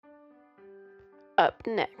Up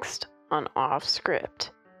next on Off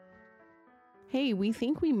Script. Hey, we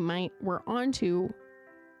think we're onto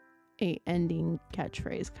a ending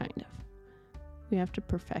catchphrase, kind of. We have to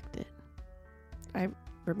perfect it. I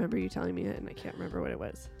remember you telling me it, and I can't remember what it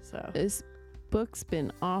was. So This book's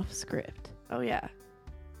been off script. oh yeah,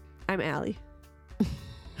 I'm Allie.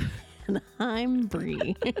 And I'm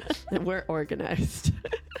Bree. And we're organized.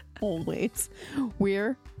 Always.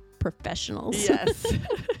 We're professionals. Yes.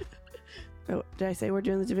 Oh, did I say we're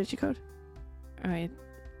doing the Da Vinci Code? All right.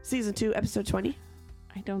 Season 2, episode 20.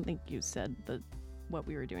 I don't think you said what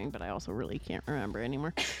we were doing, but I also really can't remember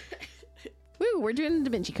anymore. Woo, we're doing the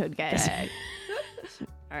Da Vinci Code, guys. Okay.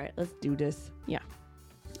 All right, let's do this. Yeah.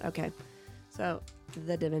 Okay. So,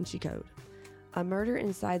 the Da Vinci Code. A murder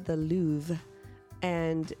inside the Louvre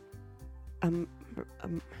and oh,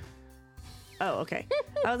 okay.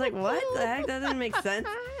 I was like, what the heck? That doesn't make sense.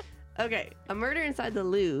 Okay. A murder inside the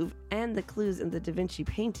Louvre and the clues in the Da Vinci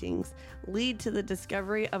paintings lead to the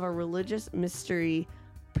discovery of a religious mystery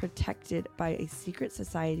protected by a secret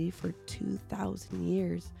society for 2,000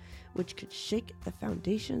 years, which could shake the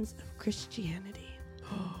foundations of Christianity.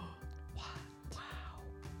 Wow.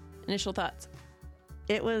 Initial thoughts.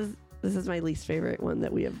 This is my least favorite one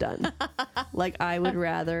that we have done. Like, I would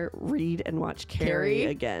rather read and watch Carrie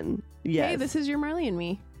again. Yes. Hey, this is your Marley and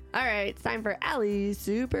Me. All right, it's time for Allie's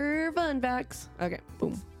super fun facts. Okay,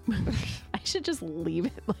 boom. I should just leave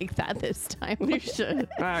it like that this time. You should.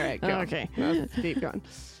 All right, go. Okay. Let's keep going.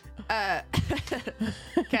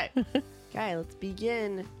 Okay. Okay, let's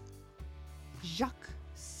begin. Jacques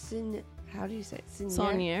how do you say it?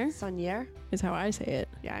 Saunier. Saunier? Is how I say it.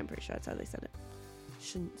 Yeah, I'm pretty sure that's how they said it.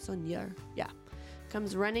 Saunier. Yeah.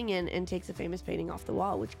 Comes running in and takes a famous painting off the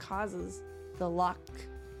wall, which causes the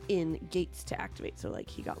lock-in gates to activate. So, like,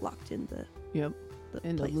 he got locked in the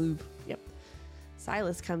In place. the Louvre. Yep.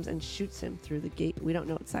 Silas comes and shoots him through the gate. We don't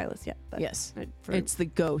know it's Silas yet. But Yes. for- It's the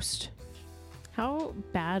ghost. How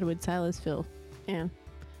bad would Silas feel? And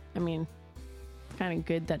I mean, kind of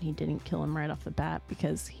good that he didn't kill him right off the bat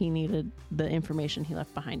because he needed the information he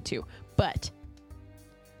left behind too. But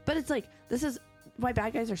it's like, this is why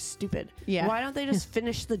bad guys are stupid. Yeah. Why don't they just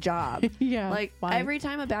finish the job? yeah, Like, why? every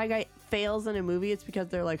time a bad guy fails in a movie, it's because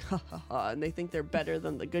they're like, ha ha ha, and they think they're better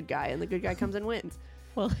than the good guy, and the good guy comes and wins.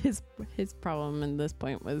 Well, his problem in this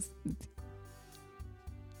point was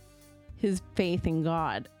his faith in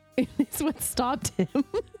God is what stopped him.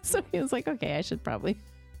 So he was like, okay, I should probably.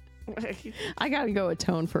 I gotta go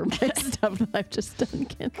atone for my stuff that I've just done.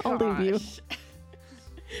 I'll leave you. Gosh.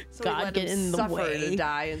 So God, we let get him in the suffer way. to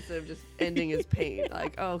die instead of just ending his pain.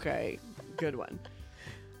 Like, okay, good one.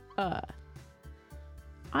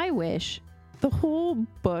 I wish the whole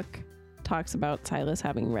book talks about Silas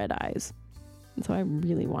having red eyes. And so I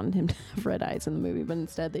really wanted him to have red eyes in the movie, but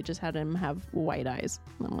instead they just had him have white eyes.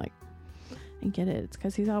 And I'm like, I get it. It's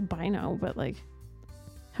because he's albino, but like,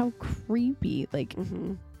 how creepy. Like,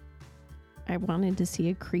 I wanted to see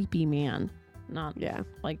a creepy man, not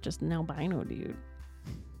like just an albino dude.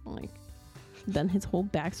 Like, then his whole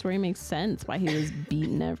backstory makes sense why he was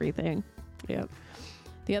beaten everything. Yep.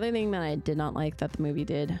 The other thing that I did not like that the movie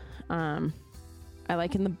did, I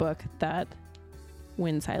like in the book that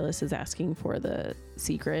when Silas is asking for the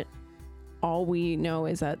secret, all we know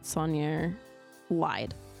is that Saunier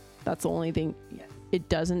lied. That's the only thing. Yes. It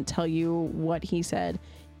doesn't tell you what he said.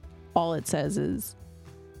 All it says is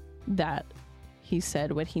that he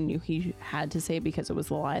said what he knew he had to say because it was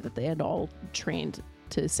the lie that they had all trained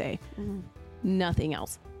to say. Nothing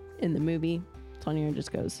else. In the movie, Saunier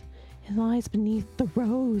just goes, "It lies beneath the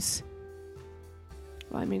rose."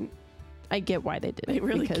 Well, I mean, I get why they did it. they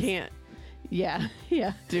really because- can't Yeah.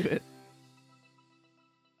 do it.